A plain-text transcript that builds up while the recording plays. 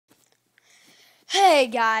Hey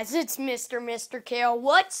guys, it's Mr. Kale.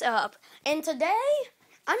 What's up? And today,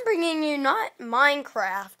 I'm bringing you not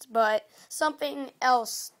Minecraft, but something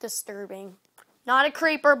else disturbing. Not a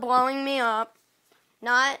creeper blowing me up.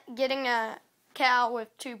 Not getting a cow with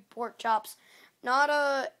 2 pork chops. Not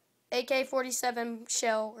a AK-47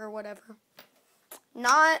 shell or whatever.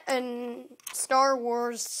 Not a Star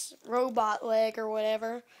Wars robot leg or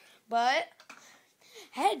whatever. But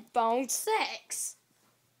Headphone 6.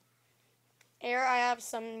 Here I have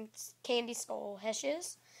some candy skull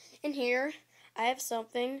heshes, and here I have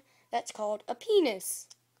something that's called a penis.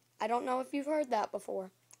 I don't know if you've heard that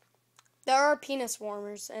before. There are penis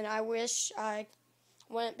warmers, and I wish I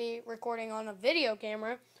wouldn't be recording on a video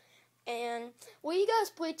camera. And will you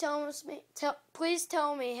guys please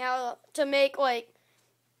tell me how to make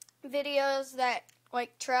videos that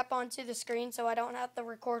trap onto the screen so I don't have to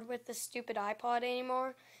record with the stupid iPod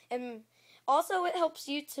anymore. And also, it helps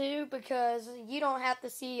you too because you don't have to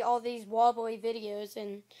see all these wobbly videos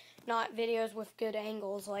and not videos with good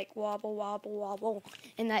angles like wobble, wobble, wobble,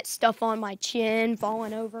 and that stuff on my chin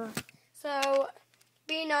falling over. So,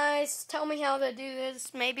 be nice. Tell me how to do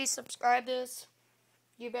this. Maybe subscribe this.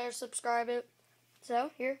 You better subscribe it. So,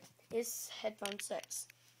 here is Headphone 6.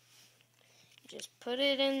 You just put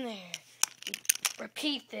it in there.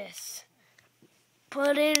 Repeat this.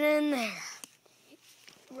 Put it in there.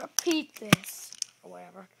 Repeat this, or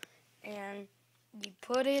whatever, and you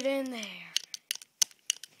put it in there,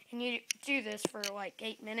 and you do this for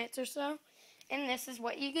 8 minutes or so, and this is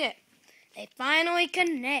what you get. They finally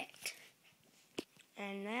connect,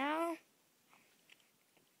 and now,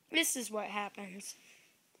 this is what happens.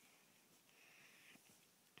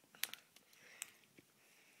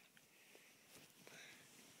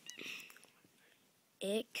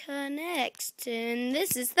 It connects, and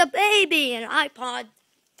this is the baby, an iPod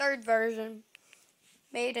 3rd version,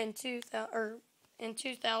 made in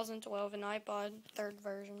 2012, an iPod 3rd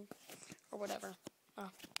version, or whatever.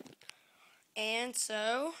 And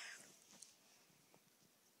so,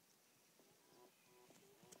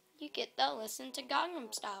 you get to listen to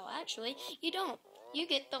Gangnam Style. Actually, you don't. You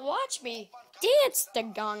get to watch me dance to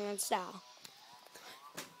Gangnam Style.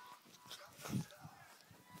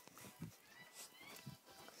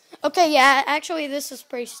 Okay, yeah, actually, this is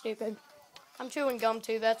pretty stupid. I'm chewing gum,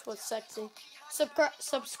 too. That's what's sexy.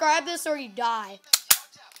 Subscribe this or you die.